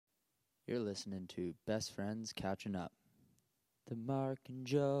You're listening to Best Friends Catching Up. The Mark and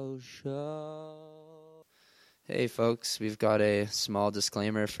Joe Show. Hey folks, we've got a small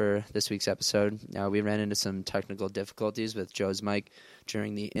disclaimer for this week's episode. We ran into some technical difficulties with Joe's mic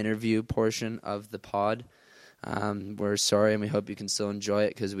during the interview portion of the pod. We're sorry, and we hope you can still enjoy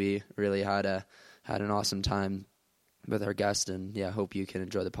it because we really had an awesome time with our guest, and yeah, hope you can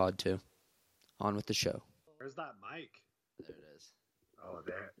enjoy the pod too. On with the show. Where's that mic? There it is. Oh,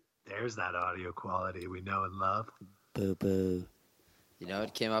 there's that audio quality we know and love. Boo boo. You know,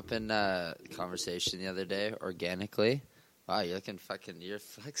 it came up in conversation the other day organically. Wow, you're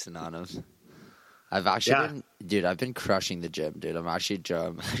flexing on him. I've actually I've been crushing the gym, dude. I'm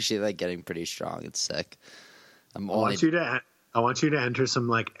actually like getting pretty strong. It's sick. I want you to enter some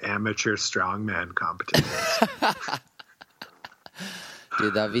like amateur strongman competitions.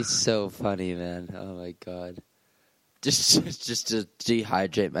 Dude, that'd be so funny, man. Oh my god. Just to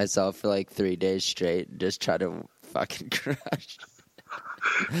dehydrate myself for like 3 days straight and just try to fucking crush.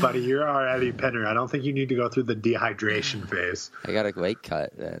 Buddy, you're already pinner. I don't think you need to go through the dehydration phase. I got a weight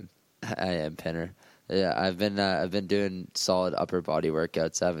cut, man. I am pinner. Yeah, I've been doing solid upper body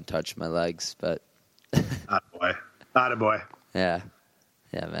workouts. I haven't touched my legs, but Attaboy. Yeah,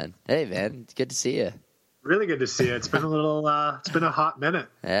 man. Hey, man, it's good to see you. Really good to see you. It's been it's been a hot minute.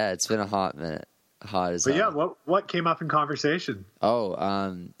 Yeah, it's been a hot minute. Hot as hell. But yeah, what came up in conversation?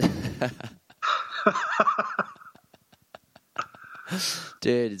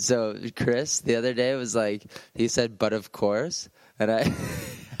 Dude, so Chris the other day was like, he said, "But of course," and I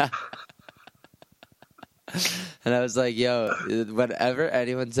was like, "Yo, whenever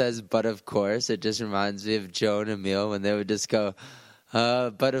anyone says 'but of course,' it just reminds me of Joe and Emil when they would just go,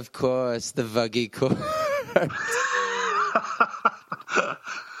 but of course, the vuggy course."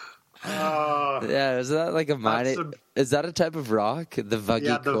 Yeah, is that like is that a type of rock? The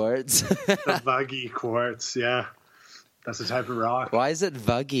vuggy quartz? The vuggy quartz, yeah. That's a type of rock. Why is it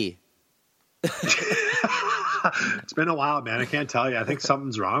vuggy? It's been a while, man. I can't tell you. I think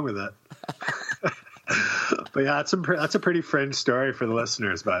something's wrong with it. But yeah, that's a pretty fringe story for the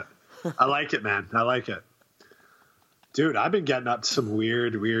listeners, but I like it, man. I like it. Dude, I've been getting up to some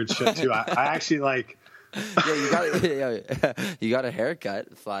weird shit too. I actually like... you got a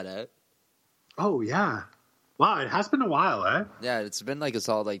haircut, flat out. Oh, yeah. Wow, it has been a while, eh? Yeah, it's been like a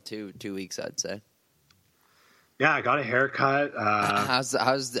solid like two weeks, I'd say. Yeah, I got a haircut. How's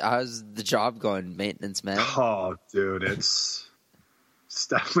the job going, maintenance man? Oh, dude, it's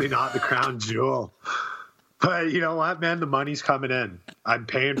definitely not the crown jewel. But you know what, man? The money's coming in. I'm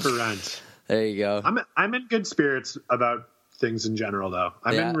paying for rent. There you go. I'm in good spirits about things in general, though.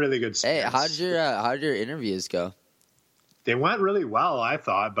 I'm in really good spirits. Hey, how'd your interviews go? They went really well, I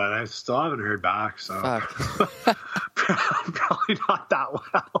thought, but I still haven't heard back. So probably not that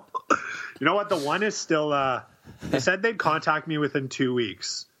well. You know what? The one is still. They said they'd contact me within 2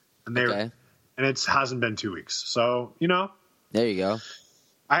 weeks, and and it hasn't been 2 weeks. So there you go.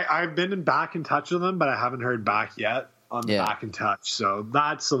 I've been back in touch with them, but I haven't heard back yet on back in touch. So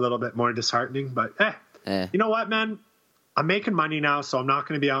that's a little bit more disheartening. But you know what, man? I'm making money now, so I'm not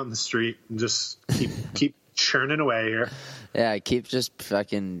going to be out in the street and just keep churning away here. Yeah, keep just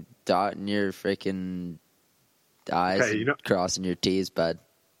fucking dotting your freaking I's and crossing your T's, bud.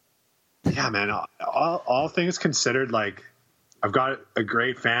 Yeah, man. All things considered, like I've got a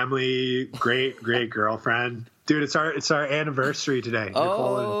great family, great girlfriend. Dude, it's our anniversary today.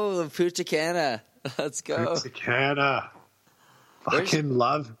 Oh, Punta Cana. Let's go. Punta Cana. Fucking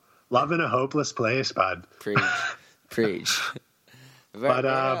love in a hopeless place, bud. Preach.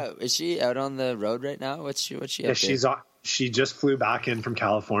 But is she out on the road right now? What's she up to? She just flew back in from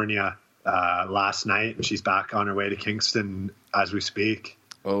California last night, and she's back on her way to Kingston as we speak.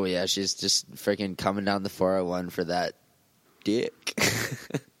 Oh yeah, she's just freaking coming down the 401 for that dick.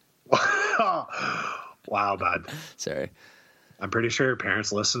 Wow, bud. Sorry. I'm pretty sure her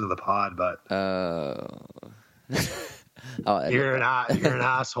parents listen to the pod, but you're an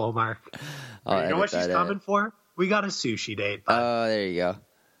asshole, Mark. You know what she's coming for? We got a sushi date, bud. Oh, there you go.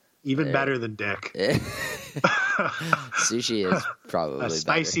 Even better than dick. Sushi is probably a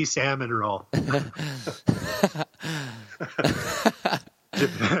spicy better. Salmon roll.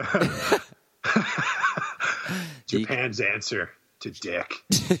 Japan's answer to dick.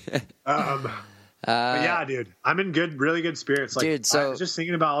 But yeah, dude, I'm in really good spirits. Like, dude, I was just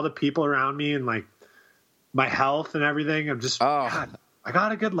thinking about all the people around me and like my health and everything. I'm just, God, I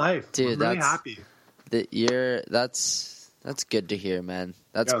got a good life. Dude, I'm really happy. That's good to hear, man.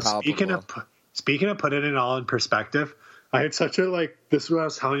 That's palpable. Speaking of putting it all in perspective, I had such a this is what I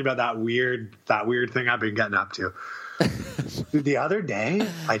was telling you about that weird thing I've been getting up to. Dude, the other day,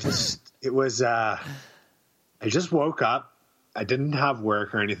 I just it was, I just woke up. I didn't have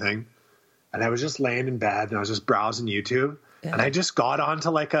work or anything. And I was just laying in bed and I was just browsing YouTube. Yeah. And I just got onto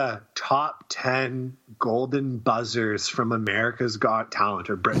like a top 10 golden buzzers from America's Got Talent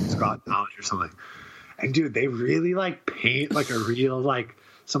or Britain's Got Talent or something. And dude, they really like paint like a real, like,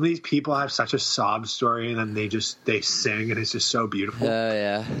 some of these people have such a sob story and then they sing and it's just so beautiful.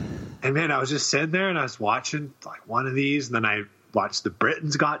 Yeah. And man, I was just sitting there and I was watching like one of these and then I watched the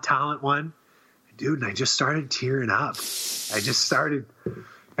Britain's Got Talent one. And dude, and I just started tearing up.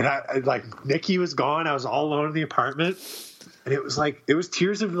 And I like Nikki was gone. I was all alone in the apartment. And it was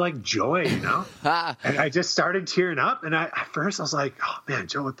tears of like joy, you know? And I just started tearing up. And at first I was like, oh man,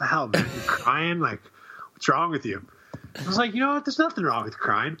 Joe, what the hell, man? You're crying? Like, what's wrong with you? I was like, you know what? There's nothing wrong with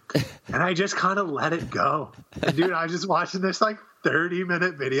crying. And I just kind of let it go. And dude, I was just watching this like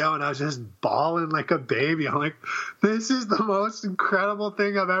 30-minute video and I was just bawling like a baby. I'm like, this is the most incredible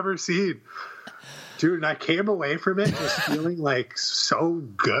thing I've ever seen. Dude, and I came away from it just feeling like so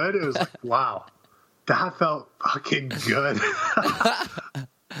good. It was like, wow, that felt fucking good.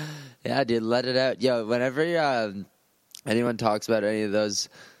 Yeah, dude, let it out. Yo, whenever anyone talks about any of those,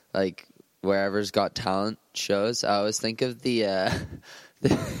 like, Wherever's Got Talent shows, I always think of the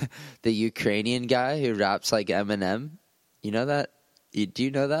Ukrainian guy who raps like Eminem. You know that? Do you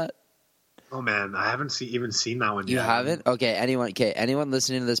know that? Oh man, I haven't even seen that one yet. You haven't? Okay, anyone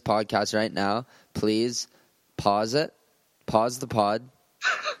listening to this podcast right now, please pause it. Pause the pod.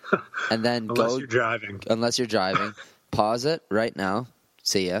 And then unless you're driving. Pause it right now.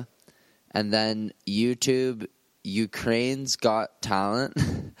 See ya. And then YouTube Ukraine's Got Talent.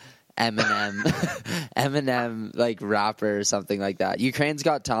 Eminem, like rapper or something like that. Ukraine's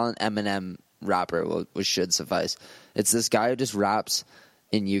Got Talent, Eminem rapper should suffice. It's this guy who just raps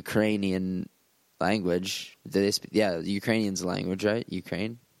in Ukrainian language. Ukrainian's language, right?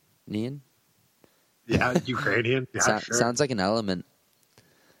 Ukrainian? Yeah, Ukrainian. Yeah, sure. Sounds like an element.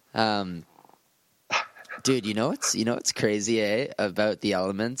 Dude, you know what's crazy, about the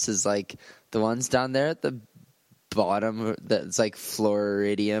elements is like the ones down there at the bottom that's like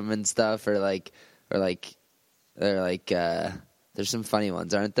fluoridium and stuff, or there's some funny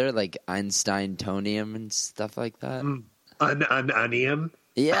ones, aren't there? Like Einstein-tonium and stuff like that. Anium.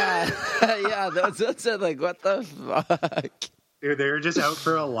 Yeah, yeah. That's it. Like, what the fuck? Dude, they were just out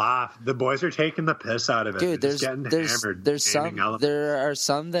for a laugh. The boys are taking the piss out of it. Dude, there are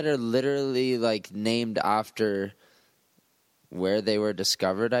some that are literally like named after where they were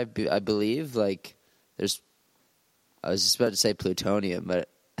discovered. I believe like there's. I was just about to say plutonium, but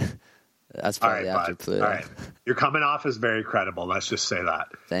that's probably after Pluto. All right. You're coming off as very credible. Let's just say that.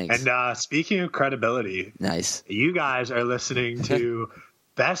 Thanks. And speaking of credibility, nice. You guys are listening to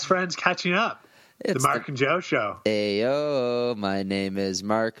Best Friends Catching Up, the Mark and Joe Show. Hey, yo, my name is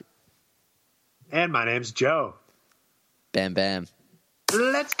Mark. And my name's Joe. Bam, bam.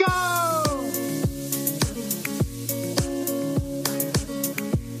 Let's go!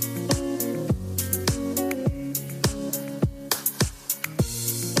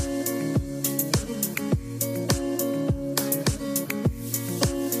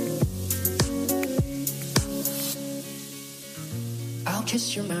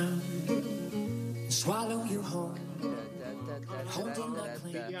 Kiss your mouth, swallow you whole.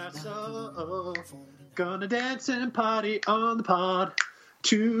 Gonna dance and party on the pod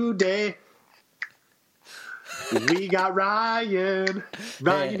today. We got Ryan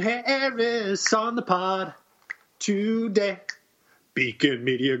Harris on the pod today. Beacon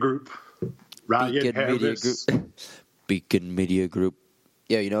Media Group. Ryan Harris. Beacon Media Group.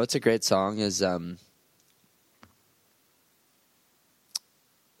 Yeah, you know what's a great song is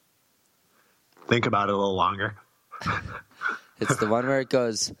think about it a little longer. It's the one where it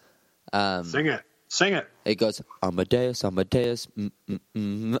goes Sing it. It goes Amadeus, Amadeus,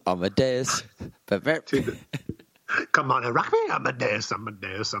 Amadeus. Come on and rock me, Amadeus.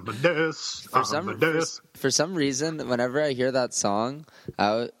 For some reason, whenever I hear that song,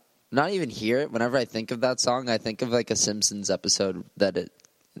 not even hear it, whenever I think of that song, I think of like a Simpsons episode that it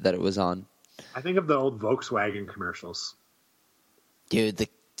was on. I think of the old Volkswagen commercials. Dude, the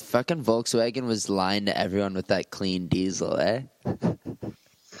fucking Volkswagen was lying to everyone with that clean diesel, eh?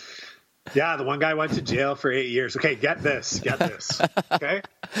 Yeah, the one guy went to jail for 8 years. Okay, get this. Okay?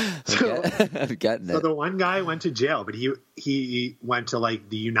 So the one guy went to jail, but he went to like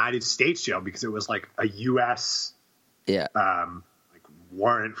the United States jail because it was like a US like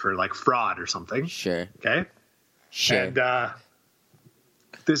warrant for like fraud or something. Sure. Okay? Sure. And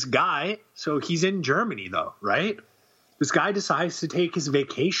this guy, so he's in Germany though, right? This guy decides to take his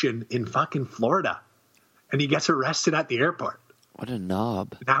vacation in fucking Florida, and he gets arrested at the airport. What a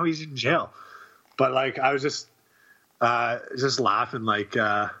knob. Now he's in jail. But like, I was just laughing. Like,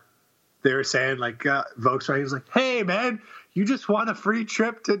 they were saying, like, Volkswagen was like, "Hey, man, you just won a free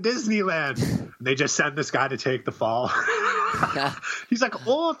trip to Disneyland." And they just sent this guy to take the fall. He's like,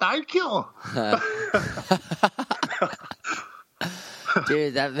 "Oh, thank you."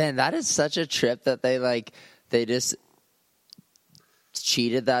 Dude, that is such a trip that they just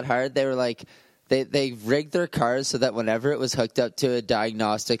cheated that hard. They were like, they rigged their cars so that whenever it was hooked up to a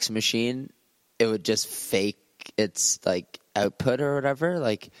diagnostics machine, it would just fake its like output or whatever.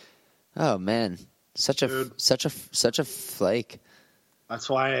 Like, oh man, such a flake. That's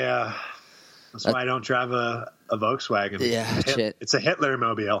why I don't drive a Volkswagen. Yeah, it's a Hitler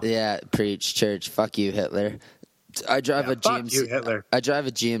mobile. Yeah, preach, church. Fuck you, Hitler. I drive a fuck GMC. you, Hitler. I drive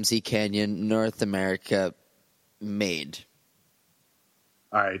a GMC Canyon, North America made.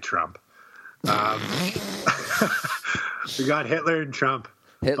 All right, Trump. We got Hitler and Trump.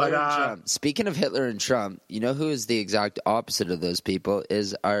 Hitler and Trump. Speaking of Hitler and Trump, you know who is the exact opposite of those people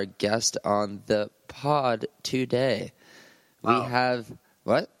is our guest on the pod today. We have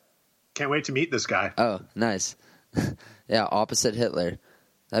what? Can't wait to meet this guy. Oh, nice. Yeah, opposite Hitler.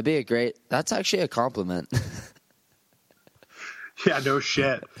 That's actually a compliment. Yeah, no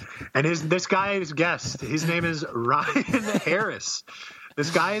shit. And this guy is a guest. His name is Ryan Harris. This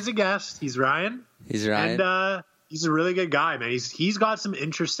guy is a guest. He's Ryan. He's Ryan. And he's a really good guy, man. He's got some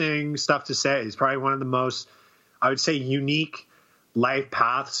interesting stuff to say. He's probably one of the most, I would say, unique life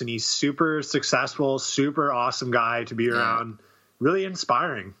paths, and he's super successful, super awesome guy to be around. Really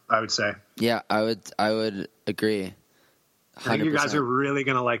inspiring, I would say. Yeah, I would agree. 100%. I think you guys are really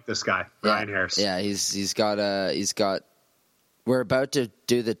gonna like this guy, Ryan Harris. Yeah, he's got. We're about to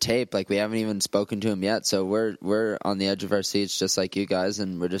do the tape. Like, we haven't even spoken to him yet, so we're on the edge of our seats, just like you guys,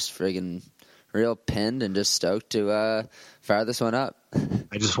 and we're just friggin' real pinned and just stoked to fire this one up.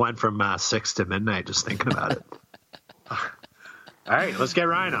 I just went from 6 to midnight just thinking about it. All right, let's get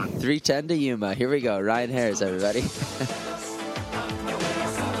Ryan on. 3:10 to Yuma. Here we go. Ryan Harris, everybody.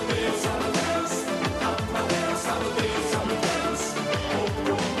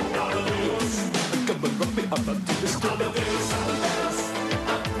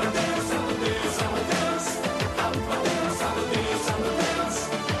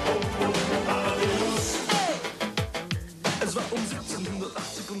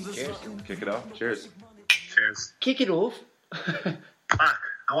 Kick it off. Cheers. Cheers. Kick it off. Fuck,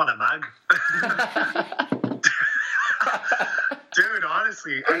 I want a mug. Dude,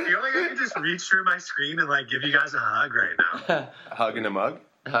 honestly, I feel like I can just reach through my screen and like give you guys a hug right now. A hug and a mug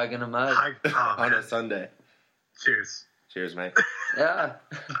Hugging a mug. on a Sunday. Cheers. Cheers, mate. Yeah.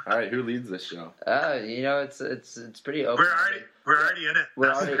 All right, who leads this show? It's pretty open. We're already in it.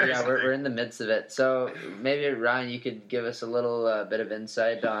 We're in the midst of it. So maybe Ryan, you could give us a little bit of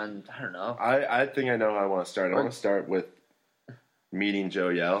insight on, I don't know. I think I know how I want to start. I want to start with meeting Joe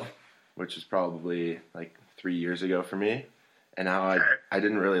Yell, which is probably like 3 years ago for me, and how I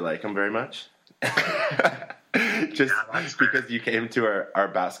didn't really like him very much. Just because you came to our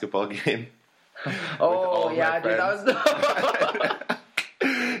basketball game. Oh yeah, dude, that was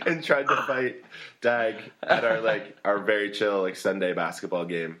and tried to fight Dag at our very chill Sunday basketball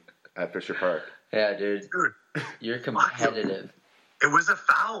game at Fisher Park. Yeah, dude. You're competitive. It was a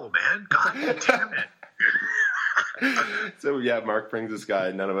foul, man. God damn it. So yeah, Mark brings this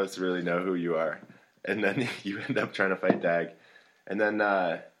guy. None of us really know who you are, and then you end up trying to fight Dag, and then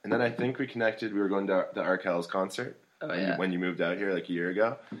I think we connected. We were going to the Arkells concert when you moved out here like a year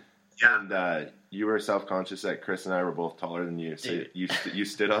ago. Yeah. And you were self-conscious that Chris and I were both taller than you, so you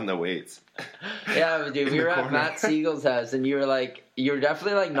stood on the weights. Yeah, dude, we were at Matt Siegel's house, and you were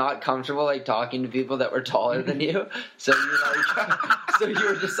definitely not comfortable talking to people that were taller than you. So you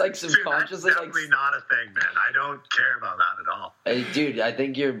were just subconsciously dude, that's definitely not a thing, man. I don't care about that at all. Dude, I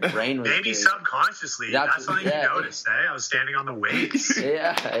think your brain was maybe subconsciously. That's something you noticed. I was standing on the weights.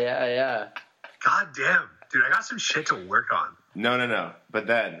 Yeah. God damn, dude, I got some shit to work on. No. But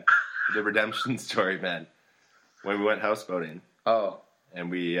then the redemption story, man. When we went houseboating. Oh.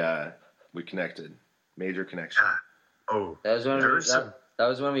 And we connected. Major connection. Oh. That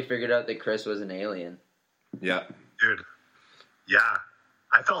was when we figured out that Chris was an alien. Yeah. Dude. Yeah.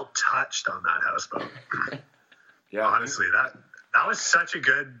 I felt touched on that houseboat. Yeah. Honestly, that was such a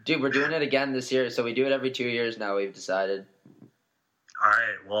good... Dude, we're doing it again this year, so we do it every 2 years now, we've decided. All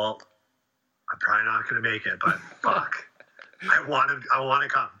right, well, I'm probably not going to make it, but fuck. I want to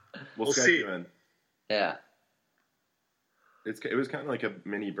come. We'll see. You in. Yeah. It was kind of like a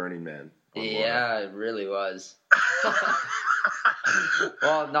mini Burning Man. Yeah, it really was.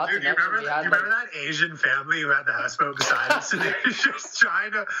 Well, not Dude, to you mention we had remember that Asian family who had the houseboat beside us, and they're just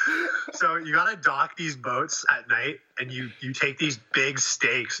trying to. So you gotta dock these boats at night, and you take these big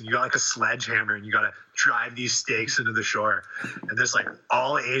stakes, and you got like a sledgehammer, and you gotta drive these stakes into the shore. And this like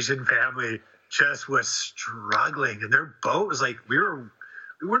all Asian family just was struggling, and their boat was like we wouldn't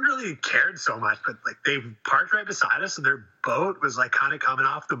really cared so much, but like they parked right beside us, and their boat was like kind of coming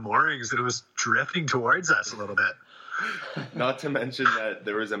off the moorings, and it was drifting towards us a little bit. Not to mention that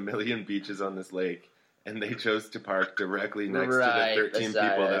there was a million beaches on this lake, and they chose to park directly next Right to the 13 beside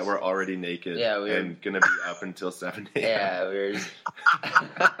people that us. were already naked and going to be up until 7 a.m. Yeah, we were.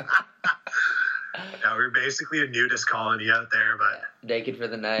 Yeah, we were basically a nudist colony out there, but Naked for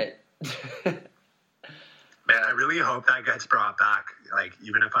the night. man, I really hope that gets brought back. Like,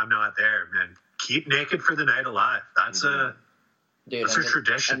 even if I'm not there, man, keep naked for the night alive. That's a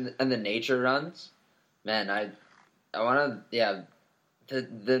tradition. And the nature runs, man. I want to, yeah.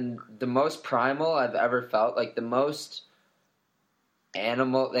 The most primal I've ever felt, like the most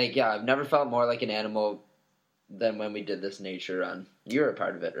animal, like yeah, I've never felt more like an animal than when we did this nature run. You were a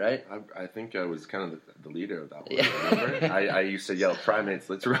part of it, right? I think I was kind of the leader of that one. Yeah. Remember? I used to yell, "Primates,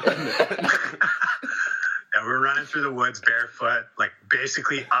 let's run!" Yeah, we were running through the woods barefoot, like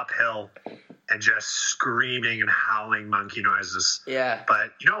basically uphill, and just screaming and howling monkey noises. Yeah.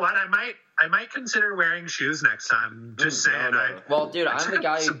 But you know what? I might consider wearing shoes next time. Just saying. No. Well, dude, I'm the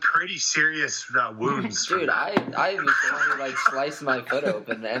guy who. Some pretty serious wounds. Dude, I was the one who like sliced my foot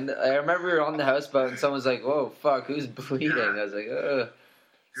open, and I remember we were on the houseboat, and someone was like, "Whoa, fuck, who's bleeding?" I was like, "Ugh."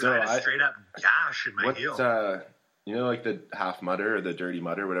 So I had a straight up gash in my heel. You know, like the half mudder or the dirty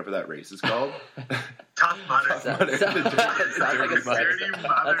mudder, whatever that race is called. Tough mudder. That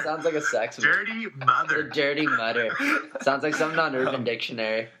sounds like a sex. Dirty mother. The dirty mudder. Sounds like something on Urban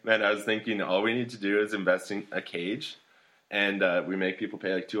Dictionary. Man, I was thinking all we need to do is invest in a cage, and we make people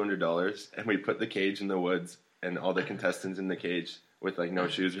pay like $200, and we put the cage in the woods, and all the contestants in the cage with like no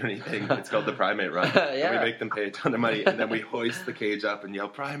shoes or anything. It's called the Primate Run. Yeah. And we make them pay a ton of money, and then we hoist the cage up and yell,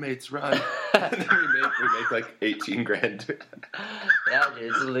 "Primates run!" And then we make like 18 grand. Yeah, dude,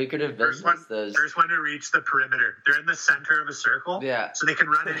 it's a lucrative business. First one to reach the perimeter. They're in the center of a circle, Yeah. so they can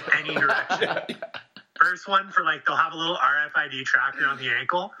run in any direction. First one for like they'll have a little RFID tracker on the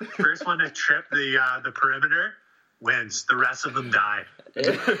ankle. First one to trip the perimeter wins. The rest of them die.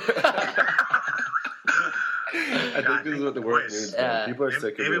 I think this is what the world needs. Man. People are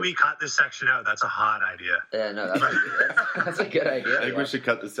sick of it. Maybe we cut this section out. That's a hot idea. Yeah, no, that's a good idea. I think we should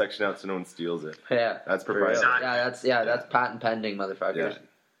cut this section out so no one steals it. Yeah, that's proprietary. That's patent pending, motherfuckers.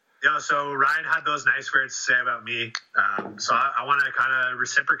 Yeah. So Ryan had those nice words to say about me. So I want to kind of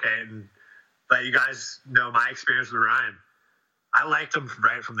reciprocate and let you guys know my experience with Ryan. I liked him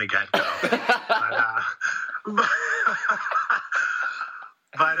right from the get-go.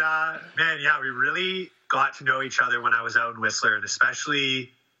 But man, yeah, we really got to know each other when I was out in Whistler, and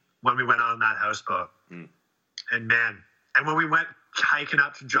especially when we went on that houseboat. And man, and when we went hiking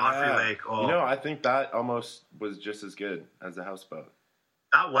up to Joffrey Lake. Oh, I think that almost was just as good as the houseboat.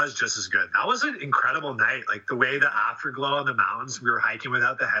 That was just as good. That was an incredible night. Like the way the afterglow on the mountains, we were hiking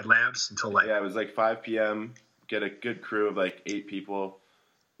without the headlamps until like... Yeah, it was like 5 p.m., get a good crew of like 8 people,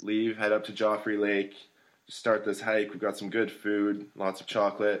 leave, head up to Joffrey Lake, start this hike. We've got some good food, lots of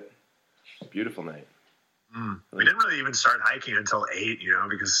chocolate. Beautiful night. We didn't really even start hiking until 8,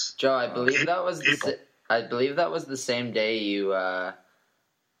 because... Joe, I believe that was the same day you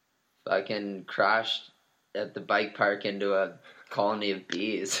fucking crashed at the bike park into a colony of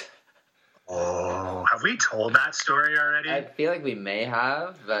bees. Oh, have we told that story already? I feel like we may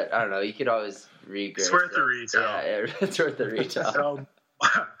have, but I don't know. You could always regress. It's worth the retell. Yeah, it's worth the retell.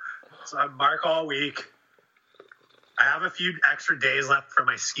 So I mark all week. I have a few extra days left for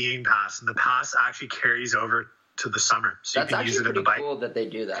my skiing pass, and the pass actually carries over to the summer, so that's you can use it in the bike. Cool that they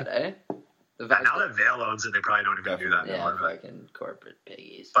do that, eh? Now that Vail owns it, they probably don't even do that anymore. Yeah, fucking corporate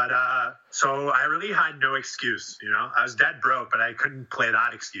piggies. But so I really had no excuse, I was dead broke, but I couldn't play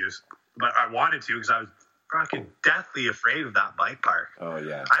that excuse. But I wanted to because I was fucking deathly afraid of that bike park. Oh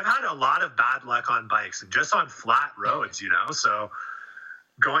yeah, I've had a lot of bad luck on bikes and just on flat roads, So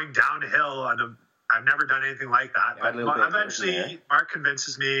going downhill I've never done anything like that. Yeah, but eventually, Mark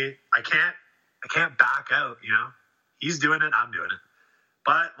convinces me I can't back out. He's doing it, I'm doing it.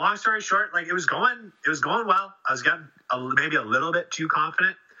 But long story short, like it was going well. I was getting maybe a little bit too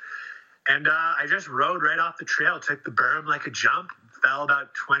confident, and I just rode right off the trail, took the berm like a jump, fell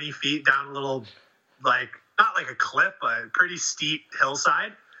about 20 feet down a little, like not like a cliff, but a pretty steep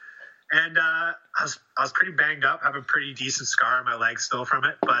hillside. And I was pretty banged up, have a pretty decent scar on my leg still from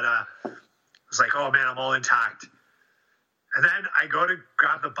it, but I was like, oh man, I'm all intact. And then I go to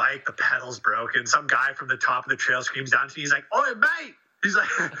grab the bike, the pedal's broken. Some guy from the top of the trail screams down to me. He's like, "Oi, mate!" He's like,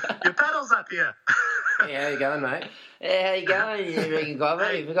 "Your pedal's up here." Hey, how you going, mate? Hey, how you going? You drinking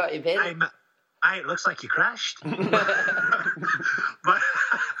coffee? You forgot your pedal? Hey, it looks like you crashed. but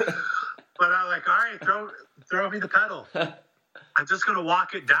I'm like, all right, throw me the pedal. I'm just gonna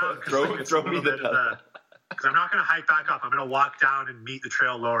walk it down. Throw me the pedal. Because I'm not gonna hike back up. I'm gonna walk down and meet the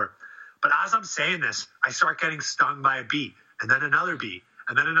trail lower. But as I'm saying this, I start getting stung by a bee, and then another bee,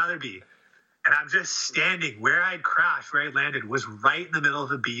 and then another bee. And I'm just standing where I'd crashed, where I landed, was right in the middle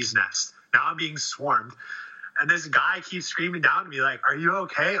of a bee's nest. Now I'm being swarmed. And this guy keeps screaming down to me like, "Are you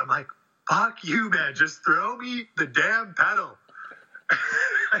okay?" I'm like, "Fuck you, man. Just throw me the damn pedal."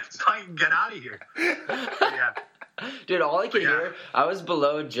 So I can get out of here. Yeah. Dude, all I could hear, I was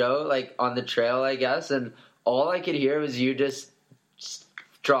below Joe, like, on the trail, I guess, and all I could hear was you just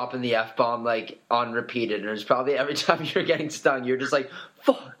dropping the F-bomb, like, on repeated, and it was probably every time you were getting stung, you're just like,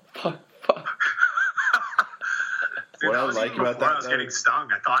 fuck. Dude, what I like about that, I was getting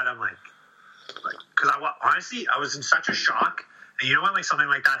stung, I thought because honestly, I was in such a shock, and you know when, like, something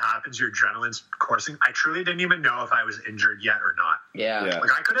like that happens, your adrenaline's coursing, I truly didn't even know if I was injured yet or not. Yeah.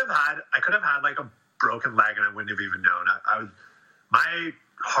 Like, I could have had, like, a broken leg and I wouldn't have even known. My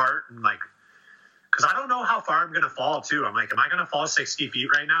heart and like, because I don't know how far I'm gonna fall too. I'm like, am I gonna fall 60 feet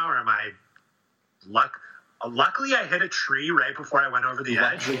right now, or am I luckily I hit a tree right before I went over the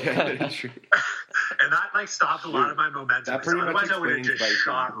edge, and that like stopped a lot of my momentum. That pretty much otherwise I would have explains just biking.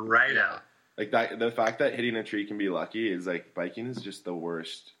 shot right out. Like that, the fact that hitting a tree can be lucky is like biking is just the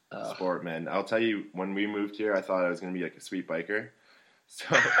worst sport, man. I'll tell you, when we moved here, I thought I was gonna be like a sweet biker,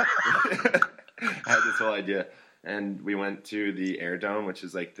 so. I had this whole idea, and we went to the Air Dome, which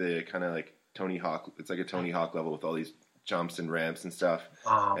is like the kind of like Tony Hawk. It's like a Tony Hawk level with all these jumps and ramps and stuff.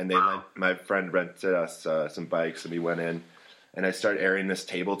 And my friend rented us some bikes, and we went in, and I started airing this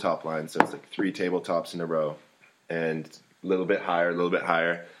tabletop line. So it's like 3 tabletops in a row, and a little bit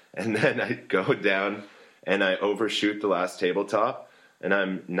higher, and then I go down, and I overshoot the last tabletop, and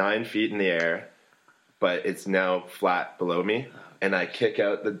I'm 9 feet in the air, but it's now flat below me, and I kick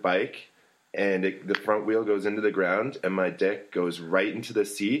out the bike. And the front wheel goes into the ground, and my dick goes right into the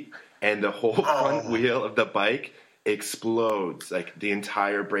seat, and the whole front wheel of the bike explodes. Like, the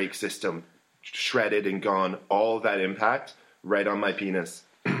entire brake system shredded and gone. All of that impact right on my penis.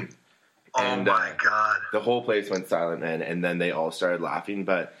 And, my God. The whole place went silent, man, and then they all started laughing.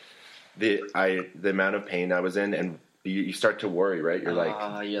 But the amount of pain I was in, and you start to worry, right? You're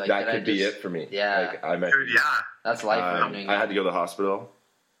like, that could be it for me. Yeah. Dude, yeah. That's life-threatening. I had to go to the hospital.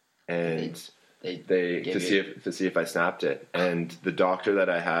 And they to see if I snapped it, and the doctor that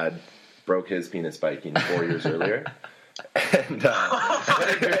I had broke his penis biking 4 years earlier, and Oh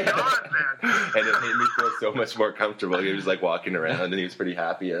my God, man. and it made me feel so much more comfortable. He was like walking around, and he was pretty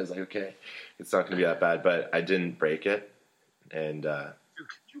happy. I was like, okay, it's not going to be that bad, but I didn't break it. And Dude, can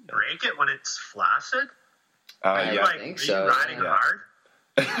you break it when it's flaccid? I yeah, think are so. you riding hard?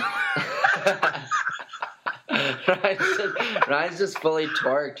 Ryan's just fully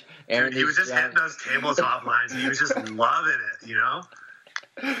torqued. Dude, he was just hitting those tabletop lines, and he was just loving it, you know?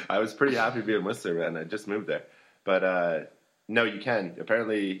 I was pretty happy to be in Whistler, man. I just moved there. But no, you can.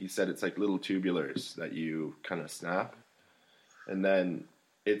 Apparently, he said it's like little tubulars that you kind of snap. And then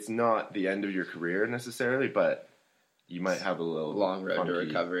it's not the end of your career necessarily, but you might have a little long road funky to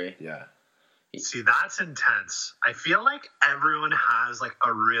recovery. Yeah. See, that's intense. I feel like everyone has like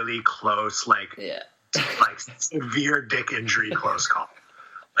a really close, like severe dick injury close call.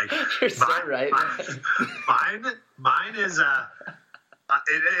 Like, you're so right. Mine is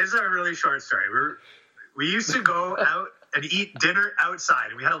it is a really short story. We used to go out and eat dinner outside,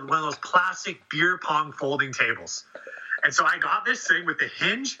 and we had one of those plastic beer pong folding tables. And so I got this thing with the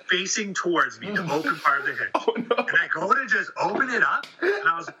hinge facing towards me, the open part of the hinge. Oh, no. And I go to just open it up, and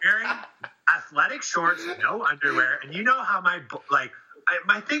I was wearing athletic shorts, no underwear, and you know how my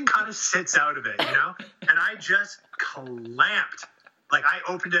thing kind of sits out of it, you know? And I just clamped. Like, I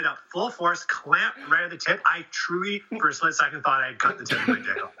opened it up full force, clamped right at the tip. I truly, for a split second, thought I had cut the tip of my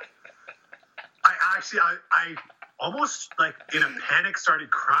dick off. I almost, like, in a panic, started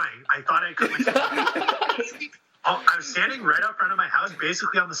crying. I thought I could. I was standing right out front of my house,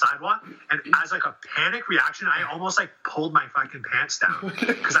 basically on the sidewalk, and as like a panic reaction, I almost like pulled my fucking pants down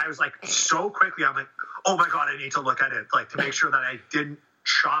because I was like so quickly. I'm like, oh my God, I need to look at it, like to make sure that I didn't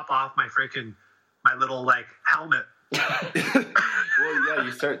chop off my little like helmet. Well, yeah,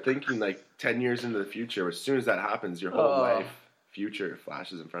 you start thinking like 10 years into the future. As soon as that happens, your whole life future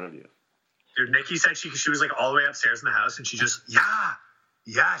flashes in front of you. Dude, Nikki said she was like all the way upstairs in the house, and she just,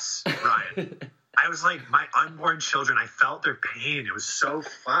 yes, Ryan. I was like, my unborn children, I felt their pain. It was so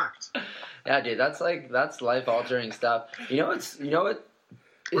fucked. Yeah, dude, that's life altering stuff. You know what?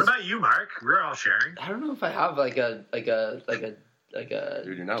 What about you, Mark? We're all sharing. I don't know if I have like a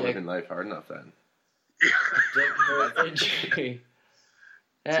Dude, you're not living life hard enough then. dick injury.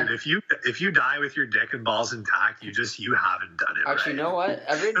 Yeah. Dude, if you die with your dick and balls intact, you haven't done it. Actually, right. you know what?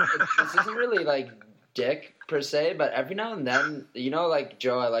 This isn't really like dick per se, but every now and then, like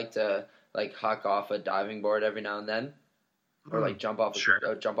Joe, I like to like huck off a diving board every now and then, or like jump off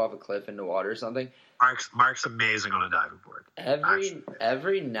a cliff into water or something. Mark's amazing on a diving board.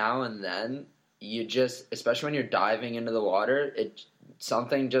 Every now and then, you just, especially when you're diving into the water,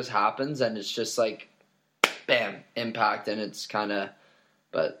 something just happens and it's just like, bam, impact, and it's kind of.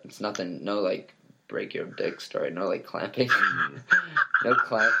 But it's nothing, no like break your dick story, no like clamping, no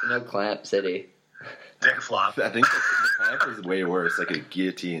clamp city. Dick flop. I think the clamp is way worse, like a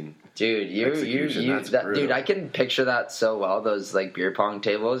guillotine. Dude, dude, I can picture that so well. Those like beer pong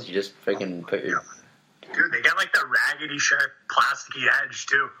tables, you just freaking put your. Dude, they get like the raggedy sharp plasticky edge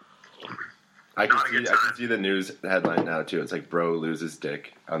too. I can see the news headline now too. It's like bro loses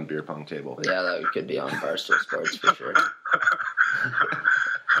dick on beer pong table. Yeah, that could be on Barstool Sports for sure.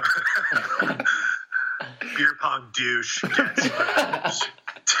 Beer pong douche gets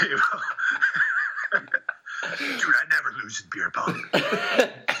table. Dude, I never lose in beer pong.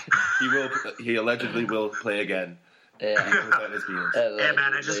 He allegedly will play again. Yeah. Without his penis. Hey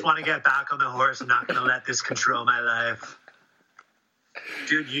man, I just want to get back on the horse. I'm not going to let this control my life.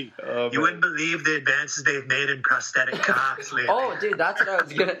 Dude, you wouldn't believe the advances they've made in prosthetic cocks lately. Oh, dude, that's what I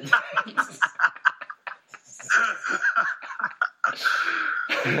was gonna.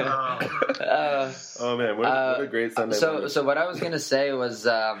 Oh man, what a great Sunday morning. So what I was gonna say was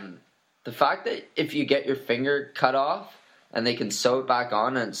the fact that if you get your finger cut off and they can sew it back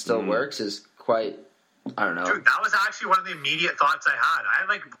on and it still works is quite. I don't know. Dude, that was actually one of the immediate thoughts I had. I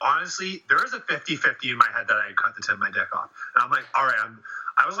like, honestly, there was a 50-50 in my head that I had cut the tip of my dick off. And I'm like, all right,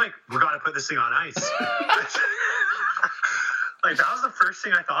 I was like, we got to put this thing on ice. Like, that was the first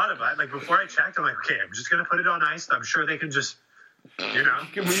thing I thought about. Like, before I checked, I'm like, okay, I'm just going to put it on ice. I'm sure they can just,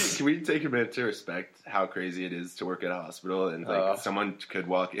 Can we take a minute to respect how crazy it is to work at a hospital and like someone could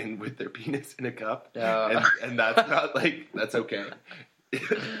walk in with their penis in a cup and that's not like, that's okay.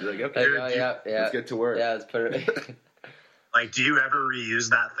 Like, okay, let's get to work. Yeah, let's put it. Like, do you ever reuse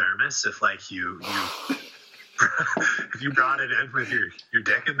that thermos if like you if you brought it in with your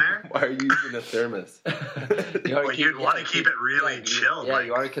dick in there? Why are you using a thermos? You'd want to keep it really chilled. Yeah,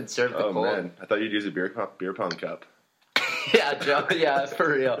 you want to conserve the cold. Man. I thought you'd use a beer pong cup. Yeah, Joe. Yeah,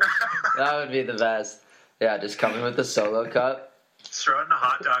 for real. That would be the best. Yeah, just coming with the solo cup. Just throw it in a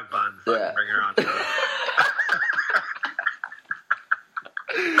hot dog bun. Yeah. Bring it on.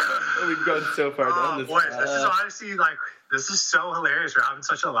 We've gone so far down this. Boys, this is honestly like, this is so hilarious. We're having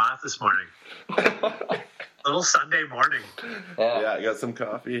such a laugh this morning. Little Sunday morning. Yeah, I got some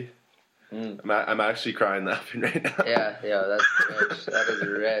coffee. I'm actually crying laughing right now. Yeah, that is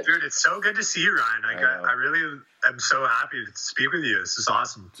rich. Dude, it's so good to see you, Ryan. I really am so happy to speak with you. This is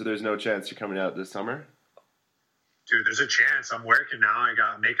awesome. So there's no chance you're coming out this summer? Dude, there's a chance. I'm working now. I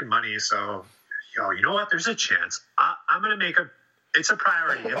got making money. So, you know what? There's a chance. I'm going to it's a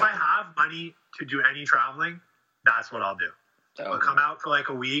priority. If I have money to do any traveling, that's what I'll do. I'll come out for like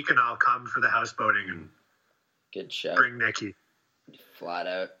a week and I'll come for the houseboating and good show. Bring Nikki. Flat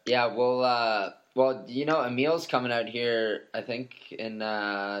out. Yeah, well, Emil's coming out here, I think, in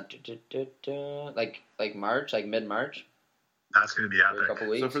like March, like mid-March. That's going to be epic. A couple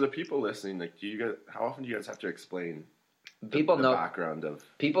weeks. So for the people listening, like, how often do you guys have to explain the background of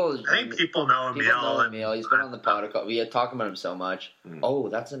people? I think people know Emil. People know Emil. He's been on the podcast. We had talked about him so much. Oh,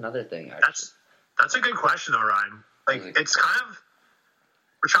 that's another thing. Actually. That's a good question, though, Ryan. Like, it's kind of,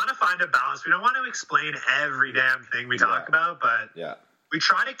 we're trying to find a balance. We don't want to explain every damn thing we talk about, but we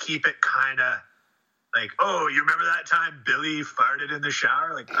try to keep it kind of like, oh, you remember that time Billy farted in the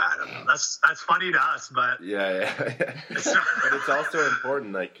shower? Like, I don't know. That's funny to us, but but it's also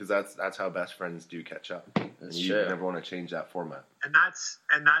important, like, because that's how best friends do catch up. You never want to change that format. And that's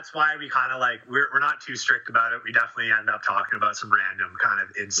why we kind of like, we're not too strict about it. We definitely end up talking about some random kind of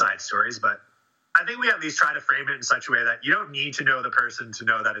inside stories, but I think we at least try to frame it in such a way that you don't need to know the person to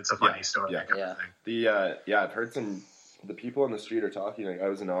know that it's a funny story. I've heard the people on the street are talking. Like, I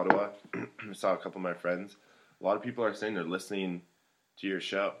was in Ottawa, saw a couple of my friends. A lot of people are saying they're listening to your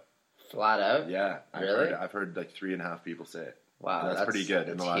show. Flat out? Yeah. Really? I've heard like 3.5 people say it. Wow. That's pretty good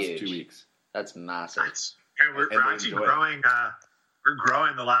in the last huge. 2 weeks. That's massive. We're actually growing. We're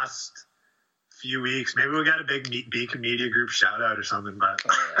growing the last few weeks. Maybe we'll get a big Beacon Media Group shout out or something. But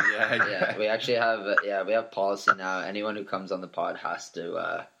yeah, we actually have we have policy now. Anyone who comes on the pod has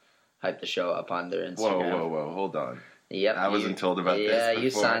to hype the show up on their Instagram. Whoa, hold on. Yep, I wasn't told about this. Yeah, you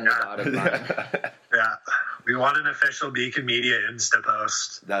signed the dotted line. Yeah, we want an official Beacon Media Insta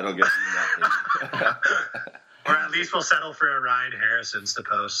post. That'll get you nothing. Or at least we'll settle for a Ryan Harris Insta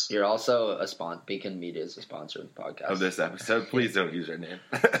post. You're also Beacon Media is a sponsor of the podcast. Of this episode, please don't use our name.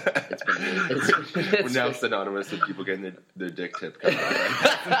 We're now synonymous with people getting their dick tip.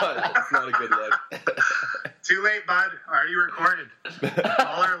 That's not a good look. Too late, bud. Already recorded.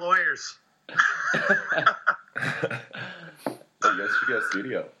 All our lawyers. You guys should get a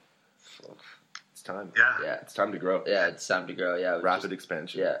studio. It's time. Yeah. It's time to grow. Yeah, it's time to grow. Yeah, rapid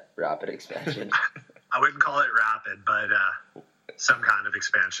expansion. Yeah, rapid expansion. I wouldn't call it rapid, but some kind of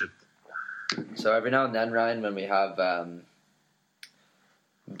expansion. So every now and then, Ryan, when we have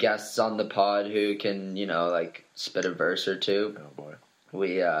guests on the pod who can, like spit a verse or two, oh boy,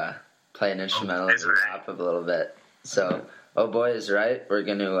 we play an instrumental and rap a little bit. So, oh boy is right. We're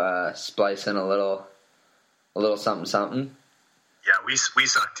going to splice in a little something, something. Yeah, we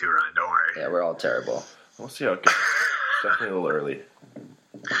suck too, Ryan. Don't worry. Yeah, we're all terrible. We'll see how it goes. Definitely a little early.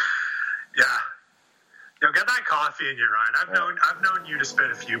 Yeah. Yo, get that coffee in you, Ryan. I've known you to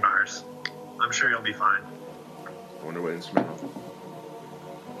spit a few bars. I'm sure you'll be fine. I wonder what instrumental.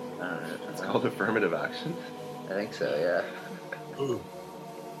 It's called affirmative action. I think so. Yeah. Ooh.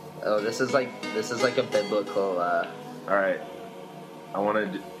 Oh, this is like a biblical. All right. I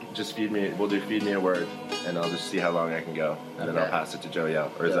want to just feed me. We'll do feed me a word, and I'll just see how long I can go, and then I'll pass it to Joe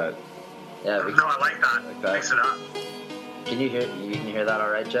Yao. Or is that? Yeah. No, I like that. Mix it up. Can you hear that? All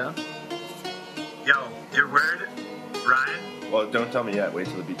right, Joe. Yo, your word, Ryan. Well, don't tell me yet. Wait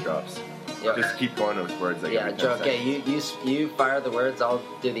till the beat drops. Yep. Just keep going with words. Like yeah, Joe. Okay, you fire the words. I'll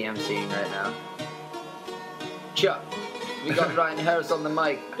do the MCing right now. Chuck, we got Ryan Harris on the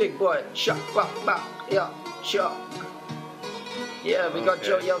mic. Big boy. Chuck, yeah, Chuck. Yeah, we got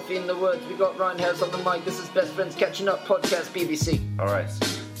Joe Yelfie in the woods. We got Ryan Harris on the mic. This is Best Friends Catching Up Podcast BBC. All right.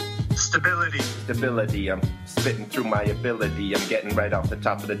 Stability. I'm spitting through my ability. I'm getting right off the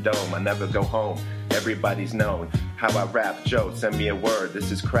top of the dome. I never go home. Everybody's known how I rap. Joe, send me a word.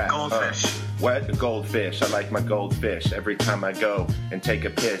 This is crap. Goldfish. What? Goldfish. I like my goldfish. Every time I go and take a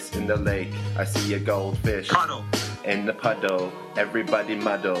piss in the lake, I see a goldfish. Puddle. In the puddle, everybody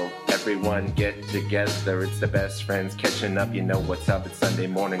muddle. Everyone get together. It's the Best Friends Catching Up. You know what's up. It's Sunday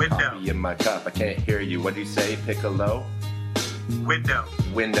morning. Window. Coffee in my cup. I can't hear you. What do you say? Piccolo? Window.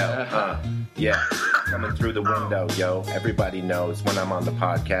 Yeah, coming through the window, yo. Everybody knows when I'm on the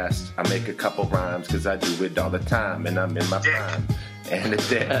podcast, I make a couple rhymes, cause I do it all the time, and I'm in my prime. And it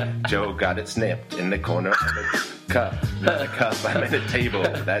did. Joe got it snipped in the corner of the cup. Not a cup, I'm at a table.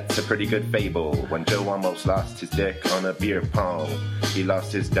 That's a pretty good fable. When Joe almost lost his dick on a beer pong, he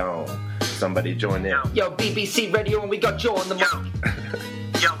lost his dome. Somebody join in. Yo, BBC Radio, and we got Joe on the mic.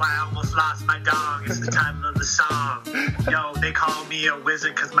 Yo, I almost lost my dog. It's the title of the song. Yo, they call me a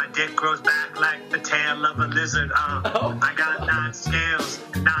wizard because my dick grows back like the tail of a lizard. I got 9 scales,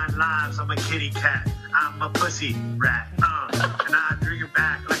 9 lives. I'm a kitty cat. I'm a pussy rat. And I bring it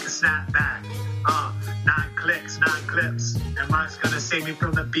back like a snapback. 9 clicks, 9 clips. And Mark's gonna save me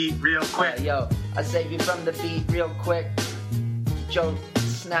from the beat real quick. Yo, I save you from the beat real quick. Joe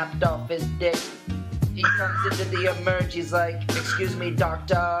snapped off his dick. He comes into the emerge, he's like, excuse me,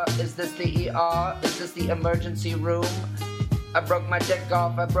 doctor, is this the ER? Is this the emergency room? I broke my dick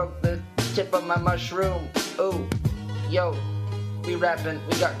off, I broke the tip of my mushroom. Ooh, yo, we rapping,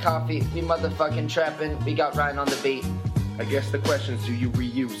 we got coffee, we motherfucking trapping, we got Ryan on the beat. I guess the question's, do you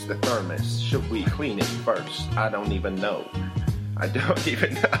reuse the thermos? Should we clean it first? I don't even know. I don't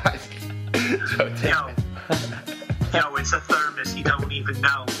even know. Yo, it's a thermos, you don't even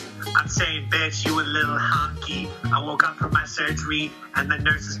know. I'm saying, bitch, you a little honky. I woke up from my surgery, and the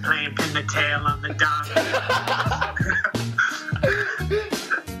nurse is playing pin the tail on the donkey.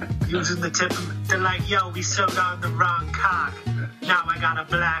 Using the tip, they're like, yo, we sewed on the wrong cock. Now I got a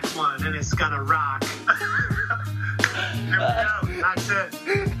black one, and it's gonna rock. Here we go, that's it.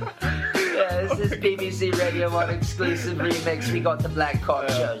 Yeah, this is BBC Radio 1 exclusive remix. We got the black cock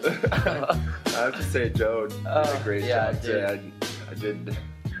shows. I have to say, Joe did a great job. I did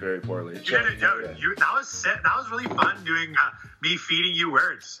very poorly. You did it, Joe. That was sick. That was really fun doing me feeding you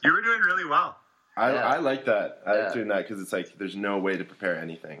words. You were doing really well. I like that. I like doing that because it's like there's no way to prepare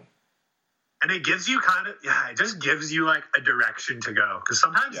anything. And it gives you it just gives you like a direction to go. Because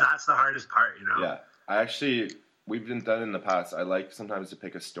sometimes that's the hardest part, you know? Yeah. I actually, we've done it in the past. I like sometimes to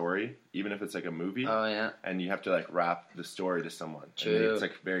pick a story, even if it's like a movie. Oh yeah. And you have to like wrap the story to someone. True. And it's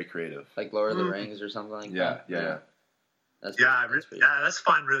like very creative. Like Lord of the Rings or something like that. Yeah. That's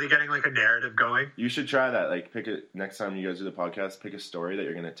fun. Really getting like a narrative going. You should try that. Like, pick it next time you guys do the podcast. Pick a story that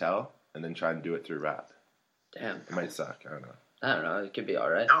you're going to tell, and then try and do it through rap. Damn. It might suck. I don't know. I don't know. It could be all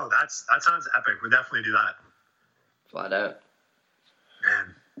right. No, that sounds epic. We definitely do that. Flat out.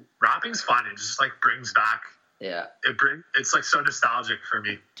 Man, rapping's fun. It just like brings back. Yeah. It's like so nostalgic for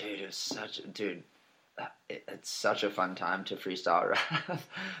me. Dude, it's such a fun time to freestyle rap.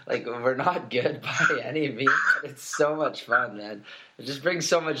 Like, we're not good by any means, but it's so much fun, man. It just brings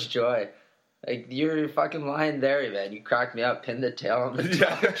so much joy. Like, your fucking line there, man. You cracked me up, pinned the tail on the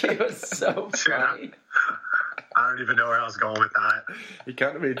donkey. It was so funny. I don't even know where I was going with that. It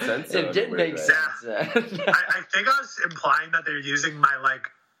kind of made sense. It did make sense. I think I was implying that they're using my, like,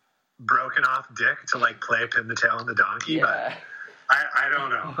 broken off dick to, like, play pin the tail on the donkey, but I don't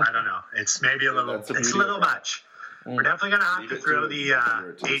know. It's maybe a little much. We're definitely going to have to throw the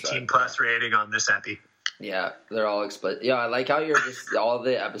 18 plus rating on this epi. Yeah, they're all explicit. Yeah, I like how you're just, all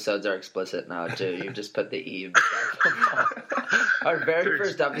the episodes are explicit now, too. You've just put the E. Our very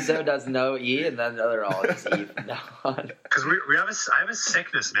first episode has no E, and then they're all just E from now on. Because I have a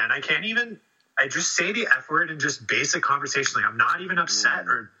sickness, man. I just say the F word in just basic conversation. Like, I'm not even upset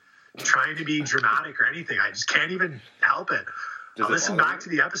or trying to be dramatic or anything. I just can't even help it. I'll listen back to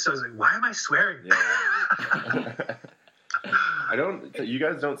the episodes like, why am I swearing? Yeah. You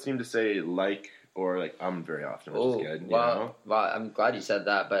guys don't seem to say like or like very often, which is good. Well, I'm glad you said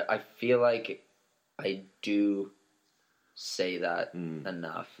that, but I feel like I do say that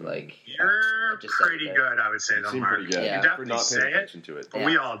enough. Like, you're pretty good, I would say, though, Mark. Pretty good. Yeah. You definitely say it, to it. but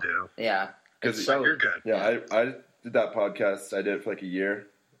we all do. Yeah. You're good. Yeah, I did that podcast. I did it for like a year.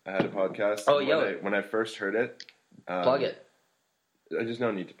 I had a podcast. Oh, when I first heard it. Plug it. There's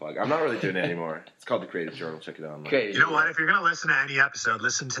no need to plug. I'm not really doing it anymore. It's called The Creative Journal. Check it out. Creative. You know what? If you're going to listen to any episode,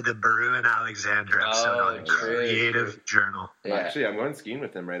 listen to the Baru and Alexander episode on Creative Journal. Yeah. Actually, I'm going skiing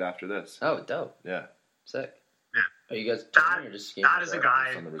with him right after this. Oh, dope. Yeah. Sick. Yeah. Are you guys touring or just skiing? That is a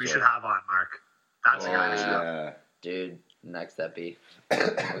guy we should have on, Mark. That's a guy we should have. Yeah. Dude, next epi,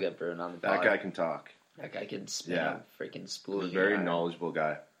 we'll get Bruin on the pod. That guy can talk. That guy can spin a freaking spool. He's a very knowledgeable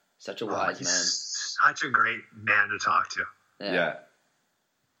guy. Such a wise man. Such a great man to talk to. Yeah.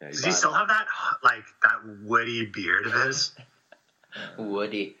 Does he still have that woody beard of his?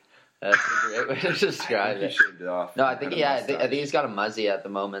 Woody. That's a great way to describe it. He shaved it off. No, I think I think he's got a muzzy at the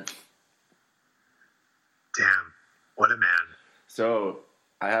moment. Damn, what a man! So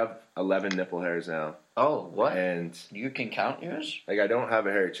I have 11 nipple hairs now. Oh, what? And you can count yours? Like, I don't have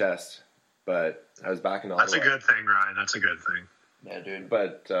a hairy chest, but I was back in Ottawa. That's a good thing, Ryan. That's a good thing. Yeah, dude.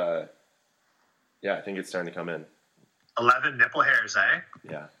 But yeah, I think it's starting to come in. 11 nipple hairs, eh?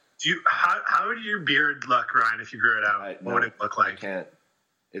 Yeah. How would your beard look, Ryan, if you grew it out? What would it look like? I can't.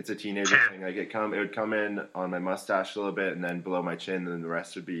 It's a teenager thing. Like, it would come in on my mustache a little bit, and then below my chin, and then the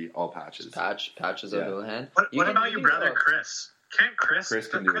rest would be all patches. Patches over the hand. What about your brother, Chris? Can't Chris? Chris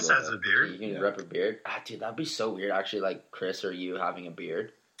has a beard. You can rep a beard. Dude, that'd be so weird. Actually, like Chris or you having a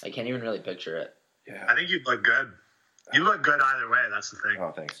beard. I can't even really picture it. Yeah. I think you'd look good. You look good either way. That's the thing.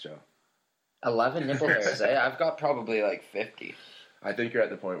 Oh, thanks, Joe. 11 nipple hairs, eh? I've got probably like 50. I think you're at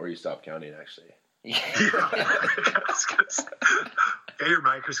the point where you stop counting, actually. Yeah. Get your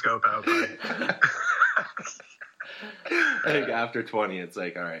microscope out, buddy. I think after 20, it's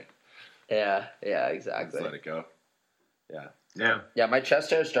like, all right. Yeah, exactly. Let's let it go. Yeah, my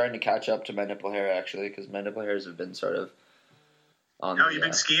chest hair is starting to catch up to my nipple hair, actually, because my nipple hairs have been sort of on you've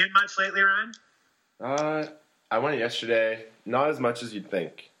been skiing much lately, Ryan? I went yesterday. Not as much as you'd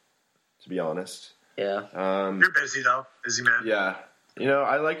think, to be honest. Yeah. You're busy, though. Busy man. Yeah. You know,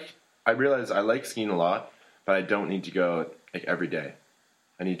 I realize I like skiing a lot, but I don't need to go like every day.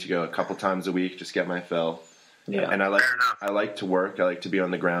 I need to go a couple times a week, just get my fill. Yeah. And I like to work. I like to be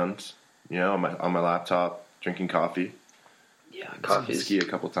on the ground, you know, on my laptop, drinking coffee. Yeah, coffee. Ski a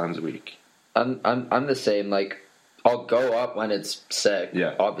couple times a week. I'm the same. Like, I'll go up when it's sick.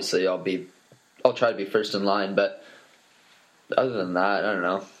 Yeah. Obviously, I'll try to be first in line, but other than that, I don't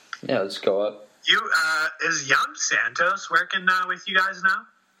know. Yeah, let's go up. Is Young Santos working with you guys now?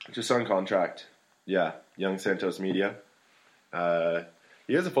 Just on contract. Yeah, Young Santos Media.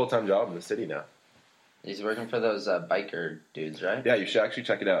 He has a full-time job in the city now. He's working for those biker dudes, right? Yeah, you should actually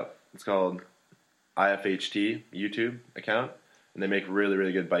check it out. It's called IFHT YouTube account, and they make really,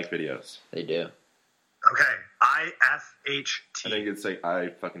 really good bike videos. They do. Okay, IFHT. I think it's like, I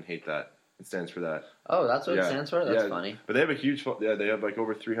fucking hate that. It stands for that. Oh, that's what it stands for? That's funny. But they have a huge, they have like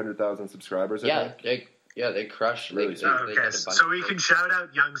over 300,000 subscribers. Yeah, Yeah, they crush. Really They Okay, get a bunch so of we can shout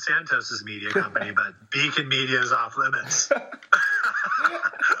out Young Santos' media company, but Beacon Media is off limits.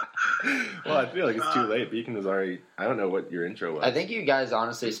 Well, I feel like it's too late. Beacon was already. I don't know what your intro was. I think you guys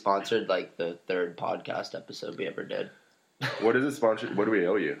honestly sponsored like the third podcast episode we ever did. What is it sponsored? What do we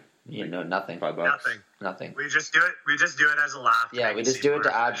owe you? You know, nothing. $5? Nothing. We just do it as a laugh. Yeah, we just do it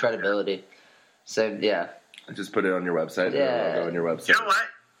to add credibility. So yeah. Just put it on your website. Yeah. Go on your website. You know what?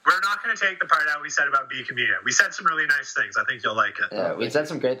 We're not going to take the part out we said about Beacon Media. We said some really nice things. I think you'll like it. Yeah, we said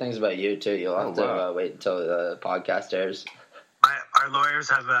some great things about you too. You'll have to wow. wait until the podcast airs. Our lawyers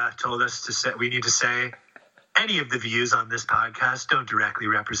have told us we need to say any of the views on this podcast don't directly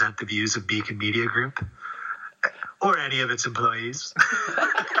represent the views of Beacon Media Group or any of its employees.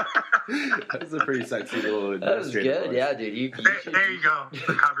 That was a pretty sexy little That was administrative good. voice. Yeah, dude. There you go.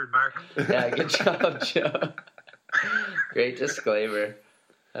 The covered mark. Yeah, good job, Joe. Great disclaimer.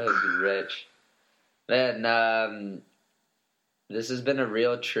 That was rich. Man, this has been a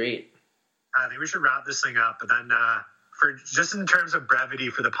real treat. I think we should wrap this thing up, but then for just in terms of brevity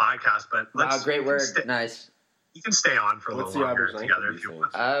for the podcast, but let's Great word. Nice. You can stay on for a What's little the longer average length together of if these you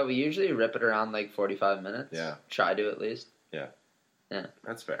want. things? We usually rip it around like 45 minutes. Yeah. Try to at least. Yeah. Yeah.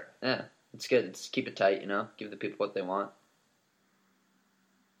 That's fair. Yeah. It's good. Just keep it tight, you know? Give the people what they want.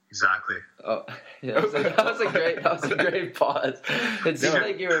 Exactly. Oh, yeah, that was a great pause. It seemed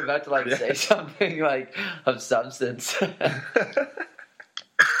like you were about to say something like of substance. No,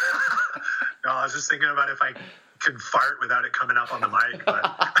 I was just thinking about if I can fart without it coming up on the mic, but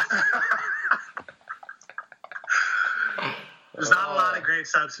there's not a lot of great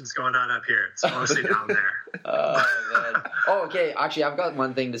substance going on up here. It's mostly down there. Oh, man. Oh, okay. Actually, I've got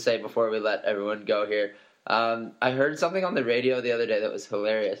one thing to say before we let everyone go here. I heard something on the radio the other day that was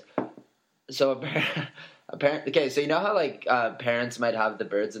hilarious. So apparently, okay, so you know how parents might have the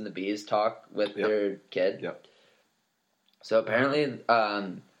birds and the bees talk with their kid? Yep. So apparently,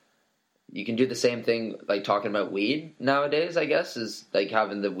 you can do the same thing, like talking about weed nowadays, I guess, is like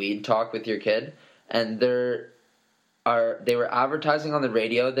having the weed talk with your kid. And they were advertising on the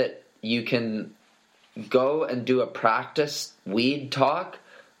radio that you can go and do a practice weed talk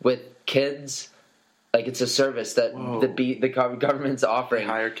with kids. Like it's a service that the government's offering.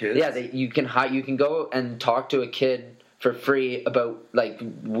 They hire kids? Yeah, you can go and talk to a kid for free about like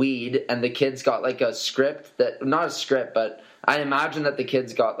weed, and the kid's got like a script not a script, but I imagine that the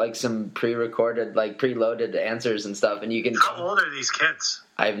kid's got like some pre-recorded, like preloaded answers and stuff, and you can. How old are these kids?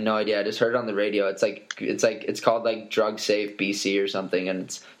 I have no idea. I just heard it on the radio. It's called like Drug Safe BC or something,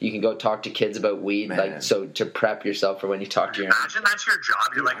 and you can go talk to kids about weed, to prep yourself for when you talk to your. Imagine that's your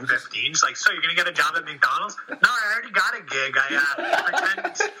job. You're like 15. It's like, so you're gonna get a job at McDonald's? No, I already got a gig.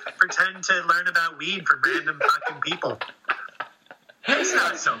 I pretend to learn about weed from random fucking people. It's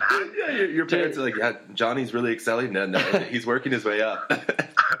not so bad. Yeah, your parents are like, yeah, Johnny's really excelling. No, he's working his way up.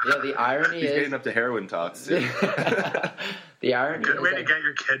 Yeah, the irony he's is getting up to heroin talks. Too. The irony Good is way to get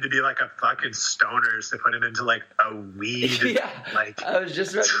your kid to be like a fucking stoner is to put him into like a weed I was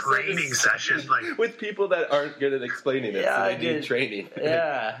just about to say training this. session. Like with people that aren't good at explaining it, so they need training.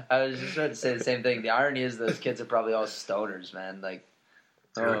 Yeah, I was just about to say the same thing. The irony is those kids are probably all stoners, man. Like,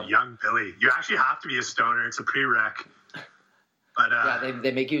 dude, young Billy. You actually have to be a stoner. It's a prereq. But yeah,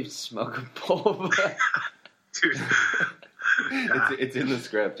 they make you smoke a bowl. dude. It's in the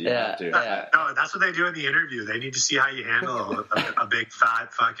script. You have to. Yeah. No, that's what they do in the interview. They need to see how you handle a big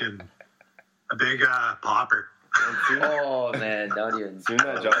fat fucking popper. Oh man, don't even. Soon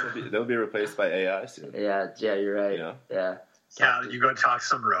that job they'll be replaced by AI soon. Yeah, you're right. Yeah. Yeah, you go talk to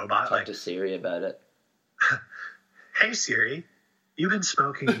some robot. Talk to Siri about it. Hey Siri, you've been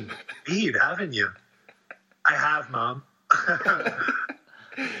smoking weed, haven't you? I have, Mom. All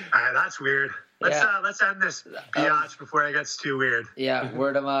right, that's weird. Let's end this biatch before it gets too weird. Yeah,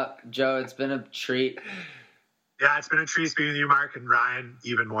 word them up, Joe. It's been a treat. Yeah, it's been a treat speaking to you, Mark, and Ryan.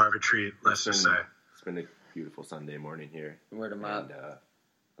 Even more of a treat. Let's just say it's been a beautiful Sunday morning here. Word them up.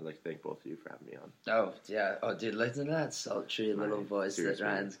 I'd like to thank both of you for having me on. Oh yeah. Oh dude, listen to that sultry little voice that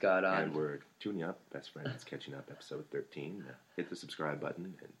Ryan's got on. And we're tuning up, best friends, catching up. Episode 13. Hit the subscribe button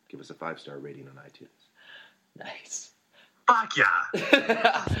and give us a 5-star rating on iTunes. Nice. fuck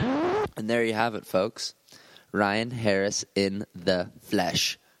yeah. And there you have it, folks. Ryan Harris in the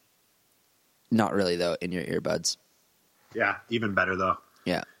flesh. Not really, though, in your earbuds. Yeah, even better, though.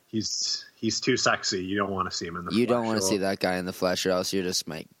 Yeah. He's too sexy. You don't want to see him in the flesh. You don't want to see that guy in the flesh, or else you just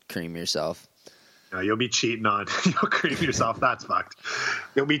might cream yourself. No, you'll be cheating on. You'll cream yourself. That's fucked.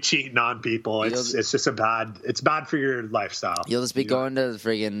 You'll be cheating on people. It's just it's bad for your lifestyle. You'll just be going to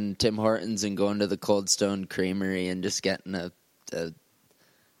friggin' Tim Hortons and going to the Cold Stone Creamery and just getting a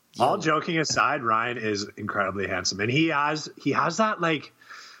All joking aside, Ryan is incredibly handsome, and he has that like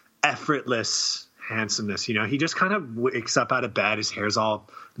effortless handsomeness. You know, he just kind of wakes up out of bed, his hair's all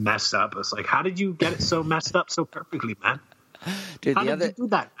messed up. It's like, how did you get it so messed up so perfectly, man? Dude, how did you do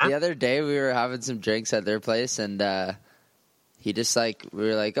that, man? The other day we were having some drinks at their place, and he just like, we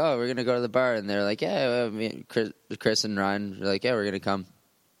were like, oh, we're gonna go to the bar, and they're like, yeah, me, Chris and Ryan were like, yeah, we're gonna come.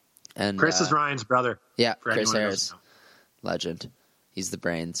 And Chris is Ryan's brother. Yeah, Chris Harris, legend. He's the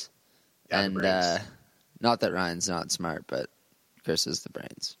brains. Yeah, and the brains. Not that Ryan's not smart, but Chris is the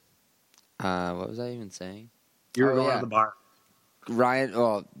brains. What was I even saying? You were going to the bar. Ryan,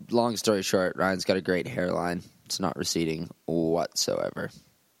 well, long story short, Ryan's got a great hairline. It's not receding whatsoever.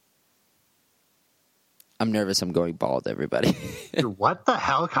 I'm nervous I'm going bald, everybody. Dude, what the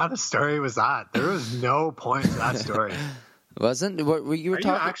hell kind of story was that? There was no point to that story. Wasn't? What you were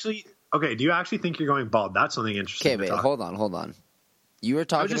talking? Do you actually think you're going bald? That's something interesting. Okay, wait, hold on. You were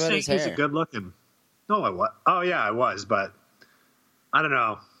talking about his hair. He's good looking. No, I was. Oh, yeah, I was, but I don't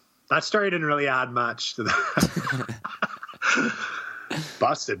know. That story didn't really add much to that.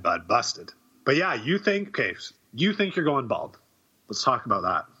 Busted, bud, busted. But yeah, you think you're going bald. Let's talk about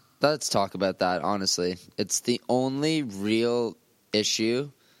that. Let's talk about that, honestly. It's the only real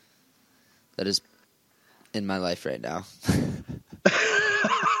issue that is in my life right now.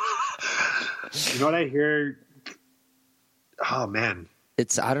 You know what I hear? Oh, man.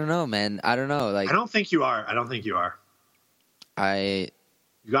 I don't know, man. I don't know. Like, I don't think you are.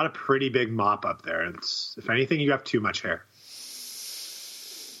 You got a pretty big mop up there. If anything, you have too much hair.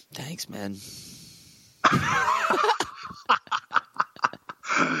 Thanks, man.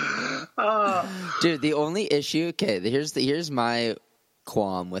 Dude, the only issue, here's my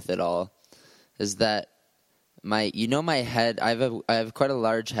qualm with it all, is that my head, I have quite a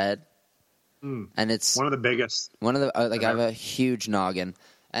large head, and it's one of the biggest. I have a huge noggin,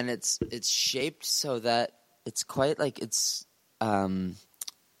 and it's shaped so that it's quite like it's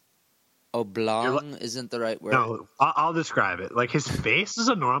oblong isn't the right word. No, I'll describe it. Like, his face is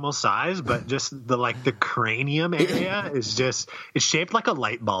a normal size, but just the cranium area is shaped like a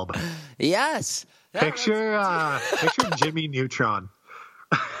light bulb. Yes. Picture Jimmy Neutron.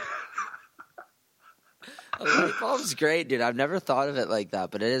 A light bulb's great, dude. I've never thought of it like that,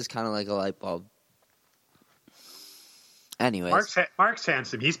 but it is kind of like a light bulb. Anyways. Mark's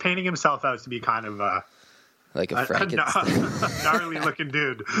handsome. He's painting himself out to be kind of like a Frankenstein. Gnarly looking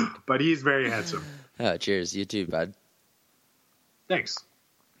dude, but he's very handsome. Oh, cheers. You too, bud. Thanks.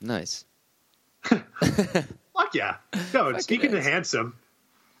 Nice. Fuck yeah. No, speaking of handsome,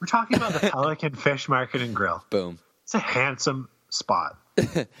 we're talking about the Pelican Fish Market and Grill. Boom. It's a handsome spot.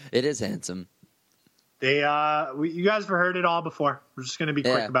 It is handsome. You guys have heard it all before. We're just going to be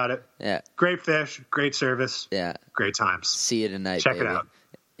quick about it. Yeah. Great fish, great service. Yeah. Great times. See you tonight, Check baby. it out.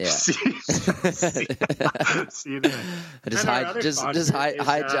 Yeah. See you tonight. Just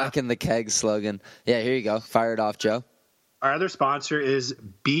hijacking the keg slogan. Yeah, here you go. Fire it off, Joe. Our other sponsor is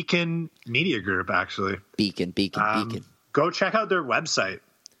Beacon Media Group, actually. Beacon. Go check out their website.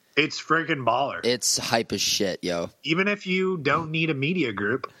 It's friggin' baller. It's hype as shit, yo. Even if you don't need a media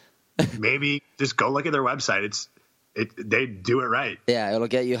group, maybe just go look at their website. They do it right. Yeah, it'll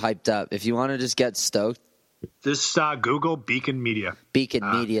get you hyped up. If you want to just get stoked, just Google Beacon Media.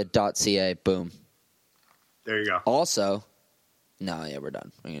 Beaconmedia.ca. Boom. There you go. Also, we're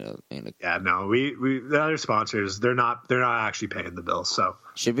done. Yeah, no, we the other sponsors, they're not actually paying the bills. So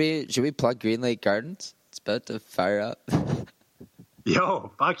should we plug Green Lake Gardens? It's about to fire up.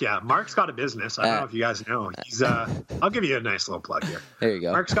 Yo, fuck yeah. Mark's got a business. I don't know if you guys know. He's I'll give you a nice little plug here. There you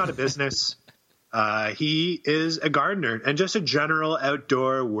go. Mark's got a business. He is a gardener and just a general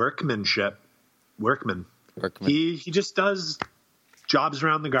outdoor workman. He just does jobs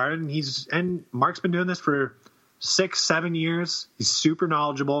around the garden. And Mark's been doing this for 6-7 years. He's super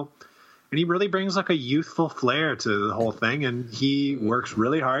knowledgeable, and he really brings like a youthful flair to the whole thing, and he works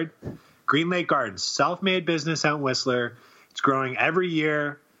really hard. Green Lake Gardens, self-made business out in Whistler. It's growing every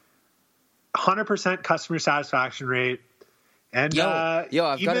year, 100% customer satisfaction rate. And I've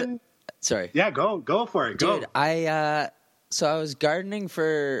got it. Sorry. Yeah, go for it. Dude, so I was gardening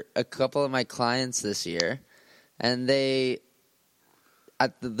for a couple of my clients this year, and they,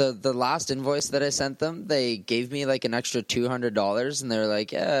 at the last invoice that I sent them, they gave me like an extra $200, and they were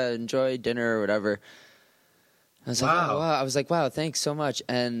like, yeah, enjoy dinner or whatever. I was like, wow. I was like, wow, thanks so much.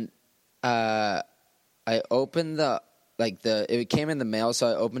 And I opened it came in the mail, so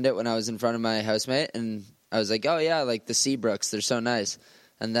I opened it when I was in front of my housemate, and I was like, oh yeah, like the Seabrooks, they're so nice.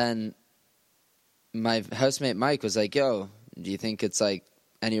 And then my housemate Mike was like, yo, do you think it's like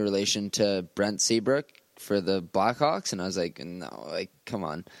any relation to Brent Seabrook for the Blackhawks? And I was like, no, like, come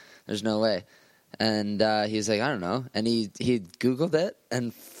on, there's no way. And he's like, I don't know. And he Googled it,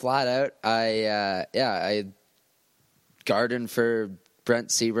 and flat out, I gardened for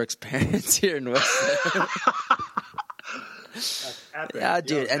Brent Seabrook's parents here in Whistler. Yeah,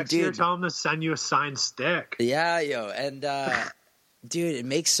 dude. Yo, next year, tell him to send you a signed stick. Yeah, yo. And, dude, it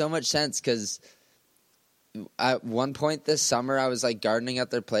makes so much sense because at one point this summer, I was, like, gardening at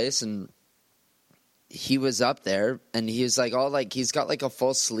their place, and he was up there, and he was like, he's got like a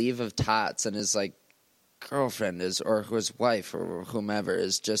full sleeve of tats, and his like girlfriend or his wife or whomever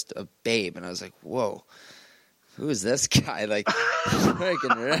is just a babe. And I was like, whoa, who is this guy? Like,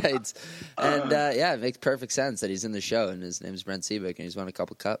 freaking right. And it makes perfect sense that he's in the show, and his name's Brent Seabrook, and he's won a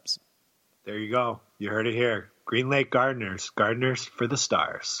couple cups. There you go. You heard it here. Green Lake Gardeners for the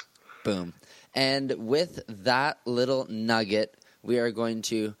stars. Boom. And with that little nugget, we are going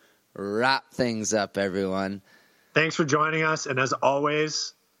to wrap things up, everyone. Thanks for joining us, and as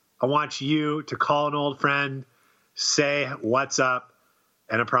always, I want you to call an old friend, say what's up,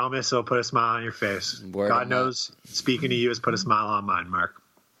 and I promise it'll put a smile on your face. God knows speaking to you has put a smile on mine, Mark.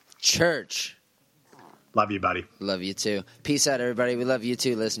 Church. Love you, buddy. Love you too. Peace out, everybody. We love you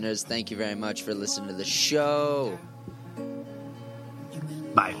too, listeners. Thank you very much for listening to the show.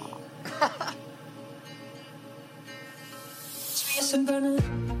 Bye.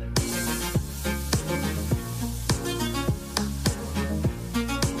 Burning.